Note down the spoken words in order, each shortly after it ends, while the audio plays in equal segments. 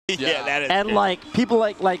Yeah, that is. And like people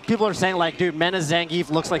are saying like, dude, Mena Zangief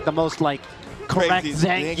looks like the most like correct Crazy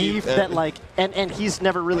Zangief that like, and he's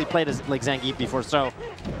never really played as like Zangief before, so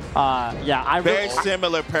yeah, I very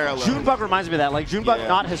similar parallel. Junebug reminds me of that. Like Junebug,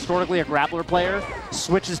 not historically a grappler player,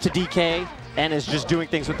 switches to DK and is just doing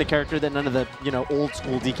things with the character that none of the old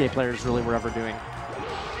school DK players really were ever doing.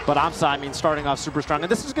 But aMSa, I mean, starting off super strong,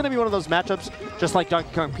 and this is going to be one of those matchups, just like Donkey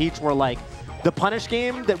Kong Peach, where like the punish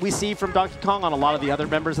game that we see from Donkey Kong on a lot of the other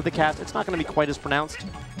members of the cast, it's not going to be quite as pronounced.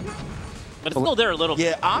 But it's still there a little bit.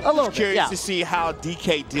 Yeah, I'm just curious to see how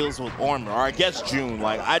DK deals with armor, or I guess June.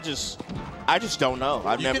 Like, I just don't know.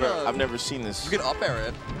 I've never seen this. You can up air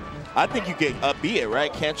it. I think you can up B it,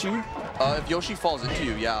 right? Can't you? If Yoshi falls into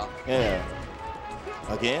you, yeah. Yeah.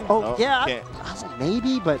 Again? Oh, no, yeah.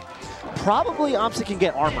 Maybe, but probably aMSa can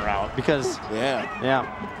get armor out because.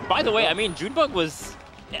 Yeah. By the way, I mean, Junebug's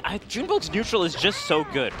neutral is just so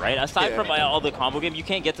good, right? Aside from all the combo game, you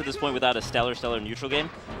can't get to this point without a stellar neutral game.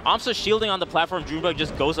 aMSa shielding on the platform, Junebug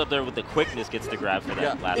just goes up there with the quickness, gets the grab for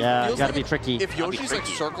that last. Yeah, gotta be tricky. If Yoshi's like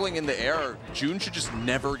circling in the air, June should just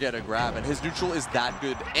never get a grab, and his neutral is that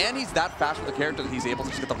good, and he's that fast with the character that he's able to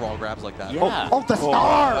just get the raw grabs like that. Yeah. Oh, the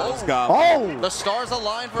star! The stars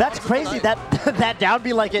align for That's crazy. That down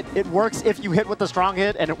B, like it works if you hit with the strong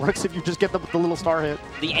hit, and it works if you just get the little star hit.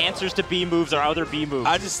 The answers to B moves are other B moves.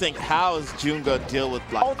 I just think, how is June gonna deal with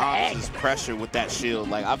like aMSa's pressure with that shield?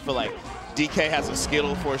 Like, I feel like DK has a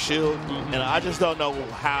skittle for a shield, and I just don't know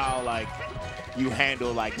how like you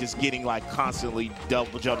handle like just getting like constantly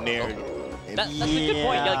double jump nair. That's a good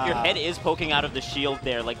point. Like, your head is poking out of the shield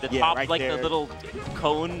there, like the top, right like there. the little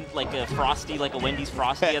cone, like a Frosty, like a Wendy's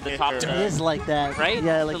Frosty at the top. It is like that, right?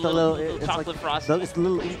 Yeah, like the little chocolate like, Frosty. It's the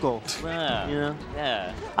little Unko. Yeah. You know?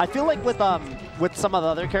 Yeah. I feel like with some of the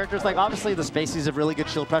other characters, like obviously the Spaceys have really good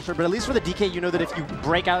shield pressure, but at least for the DK, you know that if you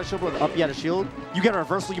break out a shield with up, you out a shield, you get a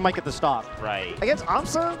reversal, you might get the stop. Right. Against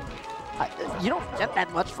aMSa, you don't get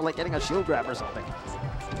that much for like getting a shield grab or something.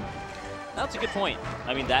 That's a good point.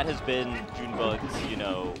 I mean, that has been Junebug's,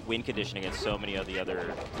 win condition against so many of the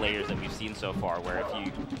other players that we've seen so far, where if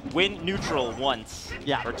you win neutral once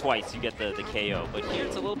or twice, you get the KO. But here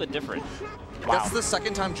it's a little bit different. Wow. That's the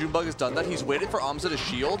second time Junebug has done that. He's waited for aMSa to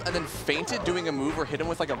shield and then feinted doing a move or hit him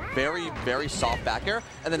with like a very, very soft back air,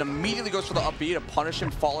 and then immediately goes for the up B to punish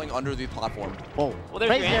him falling under the platform. Oh, well,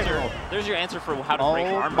 there's your answer. There's your answer for how to break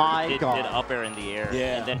armor. Did up air in the air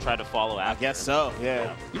and then try to follow after. I guess so.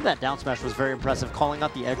 Yeah. Even that down smash was very impressive, calling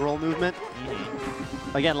out the egg roll movement.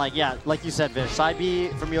 Again, like you said, Vish, side B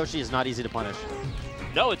from Yoshi is not easy to punish.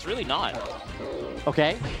 No, it's really not.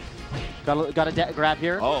 Okay. Got a grab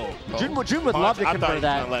here. June would love to convert that. I thought he was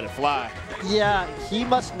gonna let it fly. Yeah, he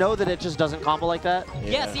must know that it just doesn't combo like that.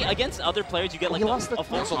 Yeah, see, against other players, you get like a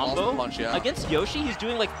full combo. Punch, Against Yoshi, he's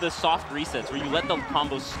doing like the soft resets where you let the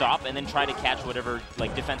combo stop and then try to catch whatever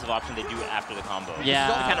like defensive option they do after the combo. Yeah.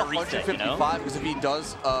 It's kind of reset, because if he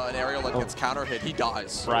does an aerial like gets counter hit, he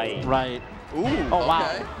dies. Right. Right. Ooh. Oh,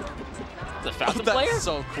 wow. The Falcon That's player?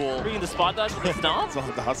 so cool. Bringing the spot dodge with the stomp? With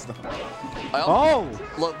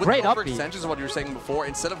great up B. overextensions of what you were saying before,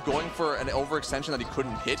 instead of going for an overextension that he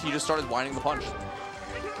couldn't hit, he just started winding the punch.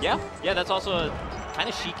 Yeah, that's also kind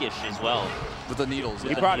of chic-ish as well. With the needles.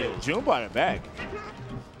 He brought it. June brought it back.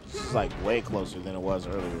 This is like way closer than it was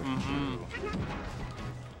earlier.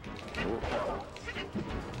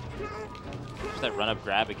 That run-up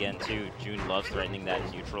grab again, too. June loves threatening that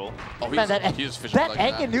neutral. Oh, Man, that like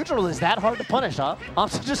egg in neutral is that hard to punish, huh?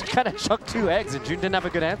 aMSa just kind of chucked 2 eggs, and June didn't have a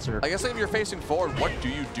good answer. I guess like if you're facing forward, what do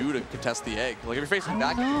you do to contest the egg? Like if you're facing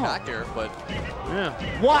back, you can back air, but...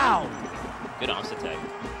 Yeah. Wow! Good aMSa tech.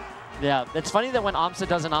 Yeah, it's funny that when aMSa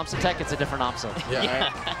does an aMSa tech, it's a different aMSa.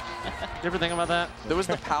 Yeah. You ever think about that? There was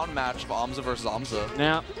the pound match of aMSa versus aMSa.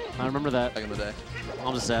 Yeah, I remember that. Back in the day.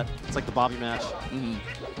 aMSa set. It's like the Bobby match.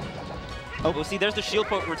 Oh, well, see, there's the shield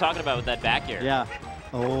poke we're talking about with that back air. Yeah.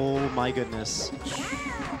 Oh, my goodness.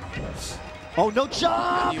 Oh, no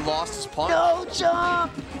jump! And he lost his punch. No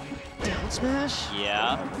jump! Down smash?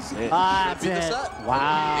 Yeah. That's Beat the it. set.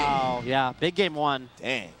 Wow. Yeah, big game 1.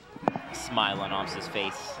 Dang. Smile on aMSa's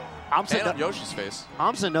face. And on Yoshi's face.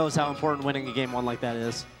 aMSa knows how important winning a game 1 like that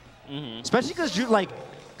is. Especially because,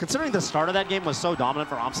 considering the start of that game was so dominant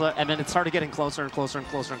for aMSa, and then it started getting closer and closer and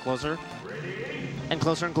closer and closer. And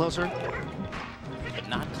closer and closer. But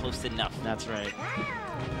not close enough. That's right.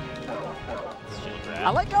 Shield grab. I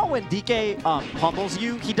like how when DK pummels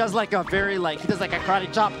you, he does like a very he does like a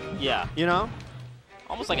karate chop. Yeah. You know?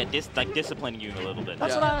 Almost like disciplining you a little bit.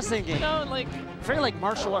 That's what I was thinking. Very like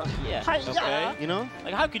martial art. Yeah. Okay. You know?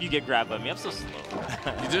 Like, how could you get grabbed by me? I'm so slow.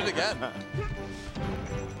 You did it again.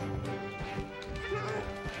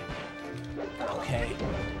 Okay.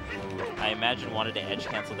 imagine wanted to edge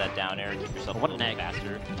cancel that down air, keep yourself a little bit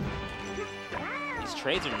faster. These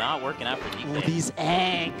trades are not working out for DK. These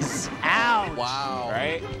eggs. Ouch. Wow.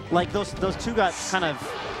 Right? Like those two got kind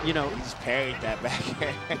of, you know, Just parried that back.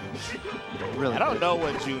 really. I don't know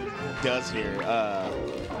what June does here.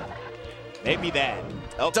 Maybe that.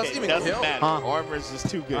 Okay, Doesn't even kill. matter. Huh. Armor's just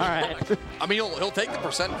too good. All right. I mean, he'll take the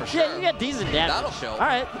percent for sure. Yeah, you get decent damage. That'll kill. All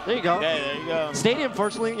right, there you go. Yeah, there you go. Stadium,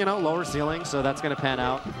 fortunately, you know, lower ceiling, so that's going to pan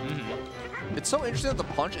out. It's so interesting that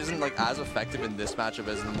the punch isn't like as effective in this matchup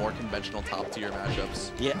as in the more conventional top tier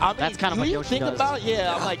matchups. Yeah, I mean, That's kind of what you Yoshi think does. about it,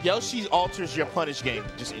 yeah, I'm like, Yoshi alters your punish game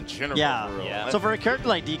just in general. Yeah. For real. Yeah. So for a character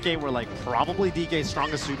like DK, where like probably DK's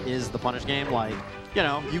strongest suit is the punish game, like, you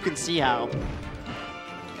know, you can see how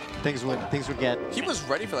things would get. He was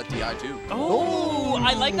ready for that DI too. Oh,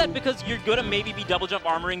 I like that because you're going to maybe be double jump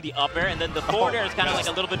armoring the up air, and then the forward air is kind of like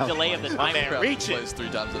a little bit delay of the time. man, reach it. Plays 3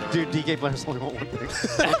 times in a row. Dude, DK players only want one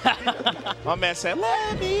thing. My man said,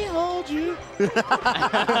 let me hold you.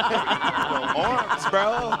 Arms,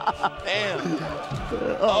 bro. Damn.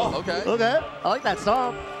 Oh, Okay. Okay, I like that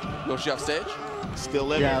stomp. Yoshi off stage. Still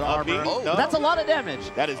living. Yeah, the Up armor. B. Oh. No. That's a lot of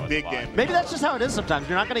damage. That is big damage. Maybe that's just how it is sometimes.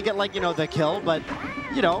 You're not going to get, like, you know, the kill, but,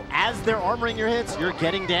 you know, as they're armoring your hits, you're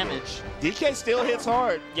getting damage. DK still hits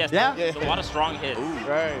hard. Yes, Yeah. there's a lot of strong hits.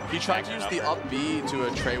 Right. He tried to use the up B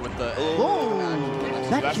to trade with the. Ooh,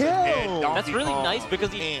 that That's a dead kill. Donkey That's really Kong. nice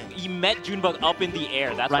because he met Junebug up in the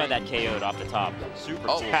air. That's why Right. that KO'd off the top. Super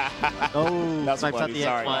Oh. cool. Oh, That's snipes out funny. the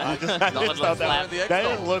Sorry. I X1. just Not thought like that, the that X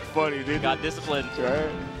didn't look funny, did it? Got disciplined. Right.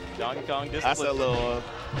 Donkey Kong discipline. That's a little,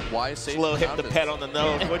 Why is Sage little hit the grounded? pet on the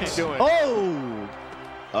nose. What you doing? Oh,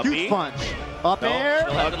 Up huge B? punch. Up No, air.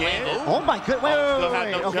 Still hasn't Again? landed. Oh my good. Wait, Oh, wait, still wait, had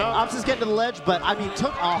wait. no Okay, jump. Ops is getting to the ledge, but I mean,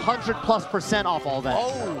 took 100+% off all that.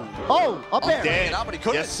 Oh. Oh, up air. dead. Get out, but he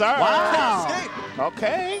couldn't. Yes, sir. Wow. Escape.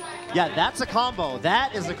 Okay. Yeah, that's a combo.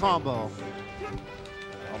 That is a combo.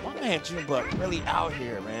 Oh, my man Junebug really out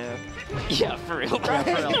here, man. Yeah, for real, bro. Yeah,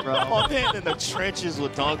 for real, bro. My man in the trenches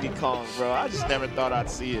with Donkey Kong, bro. I just never thought I'd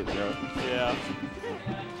see it, bro. Yeah.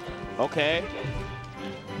 Okay.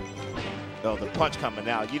 Oh, the punch coming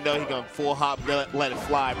out. You know he's going to full hop, let it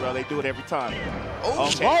fly, bro. They do it every time. Oh,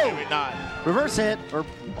 Okay, whoa. maybe not. Reverse hit, or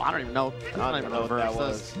I don't even know. I don't even know what that reverse.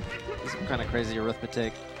 was. This is kind of crazy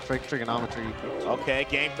arithmetic, trigonometry. Okay,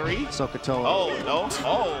 game 3. Sokotoa. Oh, no.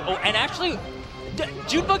 Oh. Oh, and actually,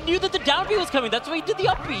 Junebug knew that the down B was coming. That's why he did the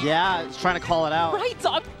up B. Yeah, he's trying to call it out. Right,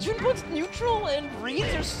 so Junebug's neutral and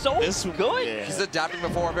reads are so good. Yeah. He's adapting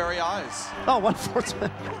before our very eyes. Oh,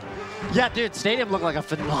 1/4. Yeah, dude, Stadium looked like a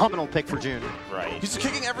phenomenal pick for June. Right. He's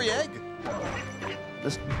kicking every egg.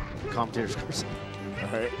 This commentator's cursing. All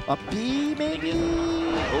right. A B, maybe?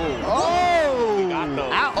 Oh. Oh! Got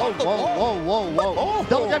those. Ow! Oh, whoa, whoa, whoa, whoa.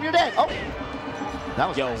 Double jump, you're dead. Oh! That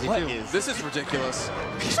was Yo, crazy, what too. is This is ridiculous.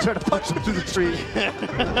 He's trying to punch him through the tree.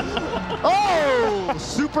 Oh!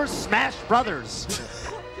 Super Smash Brothers.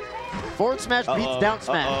 Forward smash beats down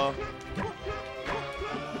smash.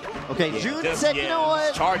 Okay, Yeah, June just- said, yeah, you know what?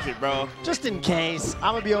 just charge it, bro. Just in case,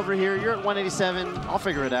 I'm gonna be over here. You're at 187. I'll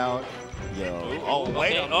figure it out. Yo. Oh,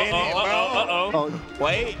 wait a Okay, minute, bro. Uh-oh. Oh,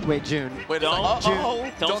 Wait. wait, June. Wait a Don't- second.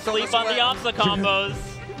 June. Don't throw sleep this on away. the aMSa combos.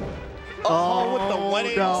 Oh, with the no.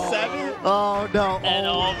 187? Oh, no. And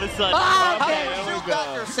Oh. all of a sudden, Ah, How Okay, did there you we shoot back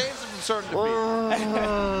go. your saves from certain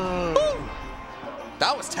defeat?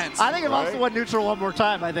 That was tense. I think if Right? Ops went neutral one more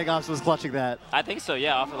time, I think Ops was clutching that. I think so,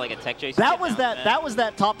 yeah, off of like a tech chase. That was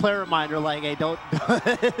that top player reminder, like, hey, don't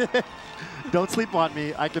don't sleep on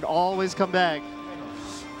me. I can always come back.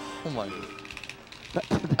 Oh my.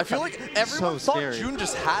 I feel like everyone So thought scary. June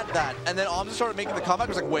just had that, and then aMSa started making the comeback.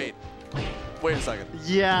 I was like, wait a second.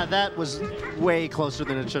 Yeah, that was way closer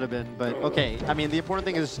than it should have been. But okay, I mean, the important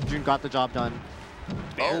thing is June got the job done.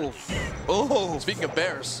 Oh. Oh. Speaking of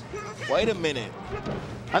bears, Wait a minute.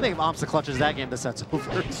 I think if AMSA clutches that game, the set's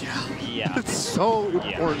over. Yeah. It's so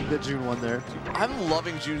important that June won there. I'm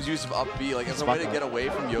loving June's use of up B, like as a way to get away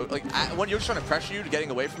from Yoshi. Like when Yoshi's trying to pressure you, to getting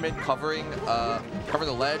away from it, covering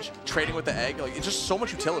the ledge, trading with the egg. Like it's just so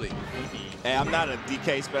much utility. Hey, I'm not a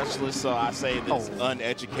DK specialist, so I say this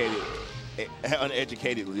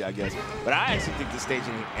uneducatedly, I guess. But I actually think the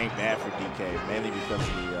staging ain't bad for DK, mainly because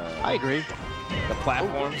of I agree. the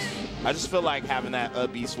platforms. I just feel like having that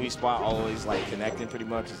up B sweet spot always like connecting pretty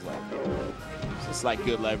much is like it's like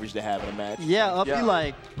good leverage to have in a match. Yeah, up Yeah. B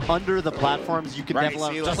like under the platforms, you can Right,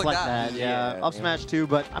 definitely see, just like like that. that. Yeah, Yeah, up smash too.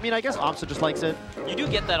 But I mean, I guess AMSA just likes it. You do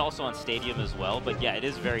get that also on Stadium as well, but yeah, it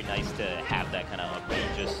is very nice to have that kind of up B,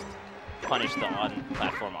 just punish the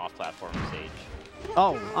on-platform, off-platform stage.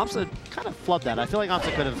 Oh, AMSA kind of flubbed that. I feel like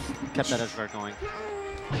AMSA could have kept that edge guard going.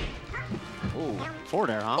 Ooh, forward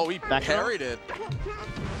air, huh? Oh, he Back air? parried it.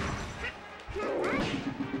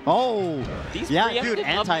 Oh, These yeah, dude, preemptive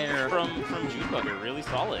anti-air. from Junebug are really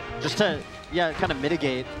solid. Just to, yeah, kind of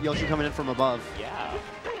mitigate Yoshi coming in from above. Yeah.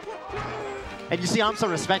 And you see aMSa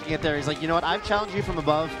respecting it there. He's like, you know what? I've challenged you from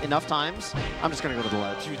above enough times. I'm just going to go to the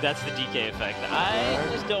ledge. Dude, that's the DK effect. I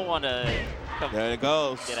just don't want to There it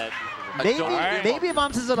goes. get at Maybe if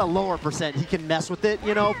aMSa's at a lower percent, he can mess with it,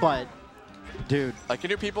 you know, but, dude. I can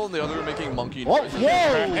hear people in the other room making monkey Whoa, noises.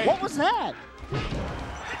 whoa, what was that?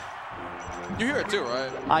 You hear it too,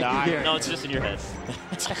 right? I can hear it. No, it's just in your head.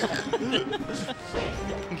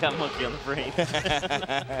 Got monkey on the brain.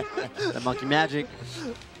 The monkey magic.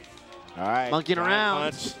 All right. Monkeying around.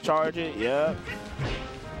 Punch, charge it. Yep.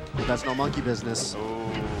 That's no monkey business.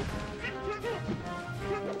 Oh.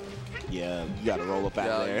 Yeah, you got to roll up out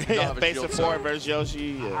Yeah, there. you gotta Yeah, have a face shield of 4 set. versus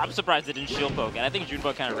Yoshi. Yeah. I'm surprised it didn't shield poke, and I think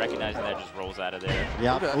Junebug kind of recognizing that just rolls out of there.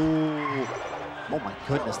 Yeah. Okay. Ooh. Oh my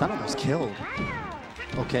goodness, that almost killed.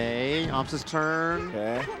 Okay, aMSa's turn.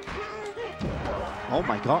 Okay. Oh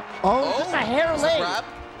my god. Oh, just a hair is it late. grab?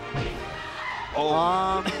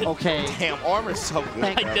 Okay. Damn, armor's so good.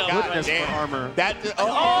 Thank I know, goodness damn. for armor. That.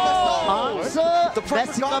 aMSa The perfect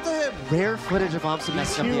messing got up. to him. Rare footage of aMSa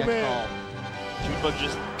messing up the human. X ball. Junebug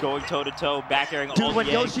just going toe-to-toe, back airing all Dude, when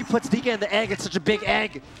the Yoshi puts DK in the egg, it's such a big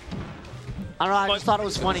egg. I don't know, I just thought it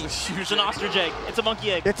was funny. It's an ostrich egg. It's a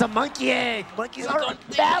monkey egg. It's a monkey egg. Monkeys are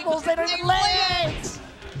babbles, they don't even lay eggs.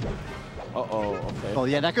 Uh-oh, okay. Oh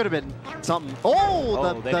yeah, that could have been something.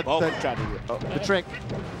 Oh, They both tried to do it. Oh. the trick.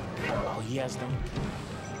 Oh, he has them.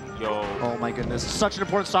 Yo. Oh my goodness, such an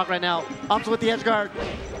important stock right now. aMSa with the edge guard.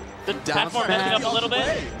 The platform smash. messing up a little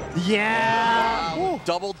bit. Yeah. Wow.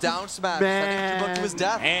 Double down smash. Man. Junebug to his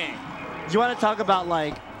death. Dang. You want to talk about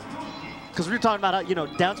like, because we were talking about how, you know,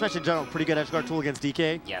 down smash in general, pretty good edge guard tool against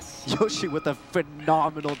DK. Yes. Yoshi with a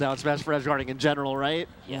phenomenal down smash for edge guarding in general, right?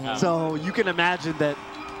 Yeah. So you can imagine that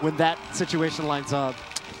when that situation lines up,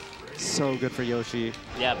 so good for Yoshi.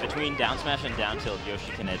 Yeah, between down smash and down tilt,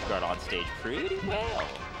 Yoshi can edge guard on stage pretty well.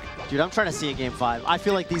 Dude, I'm trying to see a game 5. I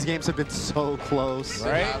feel like these games have been so close.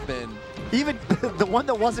 They have been. Even the one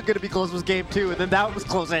that wasn't going to be close was game 2, and then that one was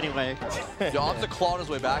close anyway. aMSa clawed his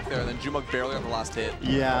way back there, and then Junebug barely on the last hit.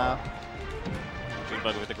 Yeah.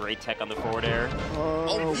 Junebug with a great tech on the forward air.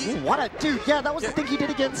 Oh, he- what a dude! Yeah, that was the thing he did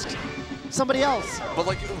against somebody else. But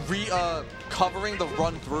like covering the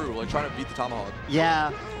run through, like trying to beat the tomahawk.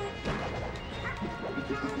 Yeah.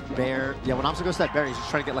 Bear. Yeah, when aMSa goes to that bear, he's just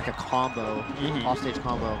trying to get like a combo, offstage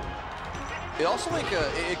combo. It also like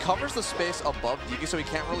it covers the space above DK, so he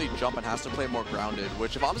can't really jump and has to play more grounded.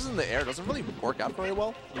 Which if aMSa's in the air, doesn't really work out very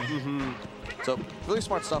well. So really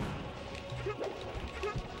smart stuff.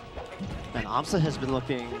 And aMSa has been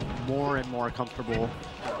looking more and more comfortable.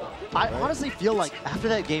 I honestly feel like after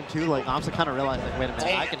that game 2, like aMSa kind of realized, like, wait a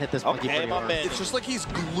minute, I can hit this monkey Okay, pretty my hard. bad. It's just like he's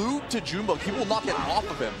glued to Junebug. He will not get off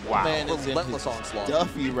of him. Wow. Man is in Relentless his onslaught.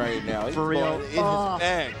 Duffy right now. He's For real. going in his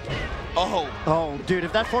bag. Oh. Oh, dude,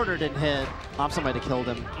 if that forwarder didn't hit, aMSa might have killed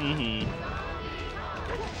him.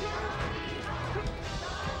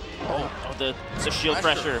 Oh, the shield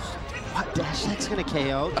pressure. What? Dash Tech's going to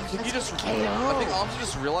KO? I think aMSa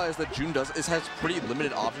just realized that June has pretty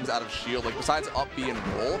limited options out of shield, like besides up B and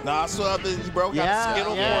roll. Nah, so you broke Yeah, out the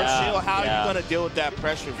skittle for yeah. a shield. How are you going to deal with that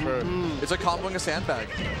pressure for? It's like comboing a sandbag.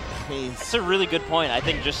 That's a really good point. I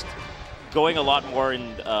think just going a lot more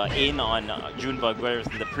in on Junebug, whereas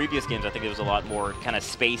in the previous games, I think there was a lot more kind of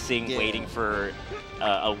spacing, waiting for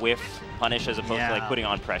a whiff punish as opposed to like putting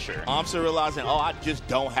on pressure. aMSa realizing, oh, I just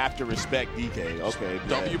don't have to respect DK. Okay.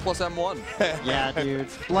 W plus M1. Yeah, dude.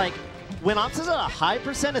 Like, when aMSa's at a high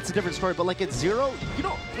percent, it's a different story. But like at 0, you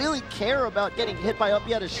don't really care about getting hit by up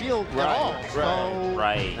out of shield at all. So,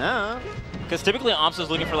 Right. yeah. Because typically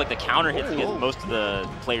aMSa's looking for like the counter hits against most of the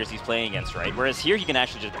players he's playing against, right? Whereas here he can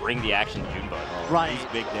actually just bring the action to Junebug. Right. He's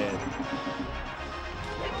big dead.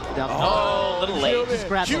 Down Oh, a little late. just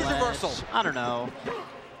grab the Huge ledge. reversal. I don't know.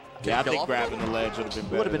 Yeah, I kill think off? grabbing the ledge would have been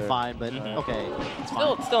better. Would have been fine, but okay. It's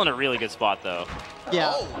fine. Still in a really good spot though.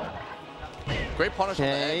 Yeah. Oh. Great punish on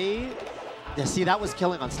the egg. Okay. Yeah, see, that was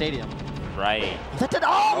killing on Stadium. Right. That did,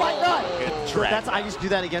 oh my god! Good Dude, track. I used to do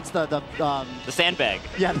that against the sandbag.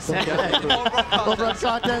 yeah, the sandbag. Overrun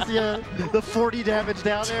contest, yeah. The 40 damage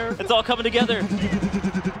down there. It's all coming together.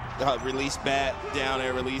 Release bat, down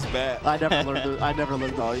there, release bat. I never learned it. I never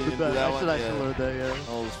learned Oh, you didn't do that I one? should actually Yeah. learn that, yeah.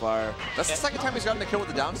 Oh, it's fire. That's the second time he's gotten a kill with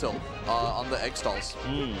the down tilt on the egg stalls.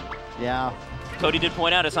 Yeah. Cody did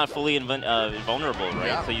point out it's not fully invulnerable, right?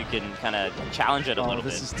 Yeah. So you can kind of challenge it a little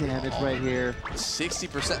this bit. is damage right here.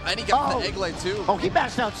 60%. And he got the egg light too. Oh, he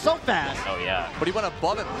bashed out so fast. Oh yeah. But he went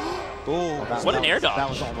above it. Oh, What an air dodge. That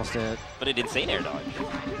was almost it. But an insane air dodge.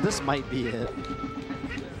 This might be it.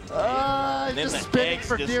 And then just the spinning eggs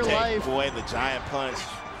for just dear take life. away the giant punch.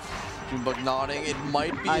 Junebug nodding. It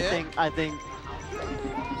might be I think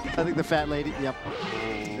the fat lady. Yep.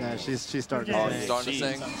 Yeah, she's starting. Oh, to she's sing. starting to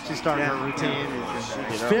sing. She's starting her routine.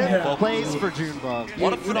 She did her 5th place for Junebug.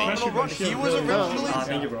 What a phenomenal run. He was originally.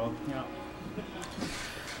 Thank you, bro. Yeah.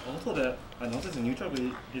 Also, I noticed the neutral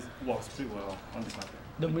works pretty well on this matchup.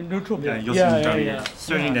 The neutral bit. Yeah, Yoshi neutral.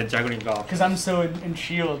 Certainly the juggling off. Because I'm so in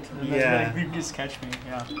shield. Yeah. Like, you just catch me.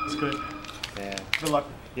 Yeah, it's good. Yeah. Good luck.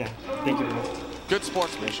 Yeah. Thank you, bro. Good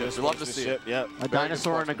sportsmanship. We love to see it. Yep. A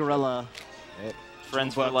dinosaur and a gorilla.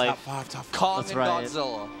 Friends for life. Kong That's and right.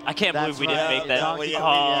 Godzilla. I can't believe we didn't make that. Donkey Kong,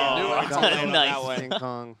 Oh, yeah. nice. King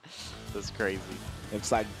Kong. That's crazy.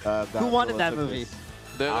 It's like Who won in that movie?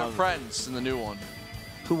 They're friends in the new one.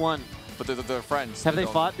 Who won? But they're friends. Have they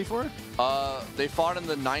fought before? They fought in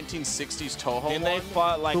the 1960s Toho And one. they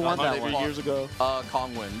fought like Who won that 100 one? years ago.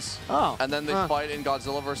 Kong wins. Oh. And then they fight in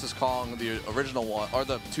Godzilla vs. Kong, the original one, or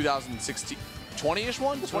the 2016, 20-ish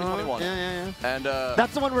one? 2021. Yeah. And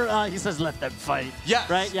That's the one where he says, "Let them fight." yes.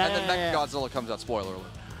 Right? Yeah. And then next Godzilla comes out. Spoiler alert.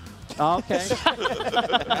 Oh, okay.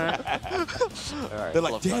 They're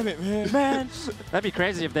like, damn it, man. That'd be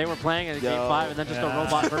crazy if they were playing in Game 5 and then just a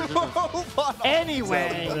robot version of.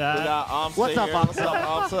 Anyway. We got aMSa What's up, here. aMSa? What's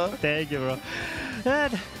up, aMSa? Thank you, bro.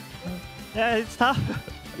 And, yeah, it's tough.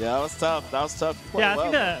 Yeah, that was tough. That was tough. You played Yeah,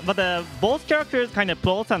 I well, think both characters kind of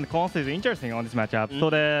pros and cons is interesting on this matchup. So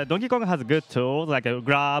the Donkey Kong has good tools like a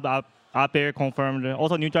grab, up air confirmed,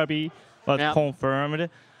 also neutral B was confirmed.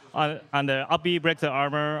 And the up B breaks the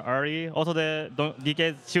armor early. Also the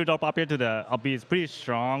DK's shield up air to the up B is pretty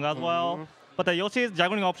strong as well. But the Yoshi's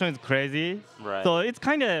juggling option is crazy. Right. So it's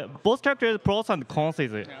kind of both characters pros and cons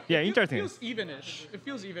is interesting. It feels evenish. It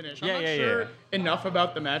feels evenish. Yeah, I'm not yeah, sure yeah. enough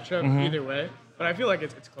about the matchup either way, but I feel like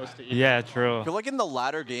it's close to even. Yeah, true. I feel like in the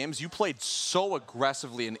latter games, you played so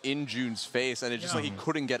aggressively in June's face, and it's just like he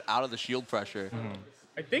couldn't get out of the shield pressure.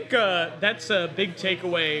 I think that's a big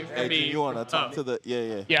takeaway for Hey, me. you want to talk to the...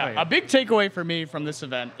 Yeah. Yeah, a big takeaway for me from this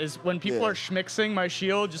event is when people are schmixing my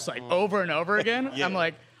shield just like over and over again, I'm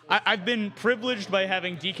like, I've been privileged by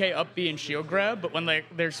having DK up B and shield grab, but when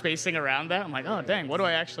they're spacing around that, I'm like, oh dang, what do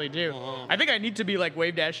I actually do? I think I need to be like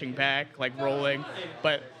wave dashing back, like rolling,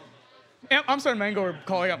 but aMSa and Mango are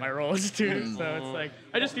calling out my rolls too, so it's like,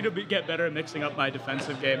 I just need to get better at mixing up my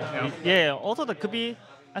defensive game. You know? Yeah, also that could be,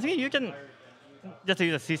 I think you can just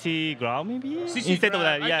use a CC grab maybe? CC Instead grab. of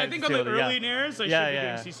that, yeah. I think on the early nairs, I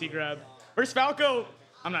should be doing CC grab. Versus Falco,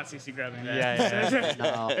 I'm not CC grabbing that. Yeah.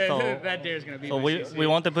 No. That dare is going to be So my we CC.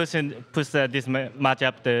 want to push this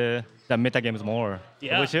matchup the meta games more.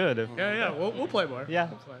 Yeah. We should. Yeah, we'll play more. Yeah.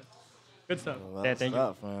 We'll play. Good stuff. Yeah, thank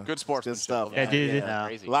you. Man. Good sports. Good stuff. Yeah, Man.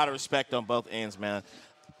 Crazy. A lot of respect on both ends, man.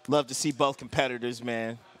 Love to see both competitors,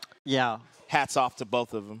 man. Yeah. Hats off to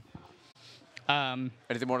both of them.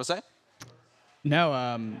 Anything more to say? No,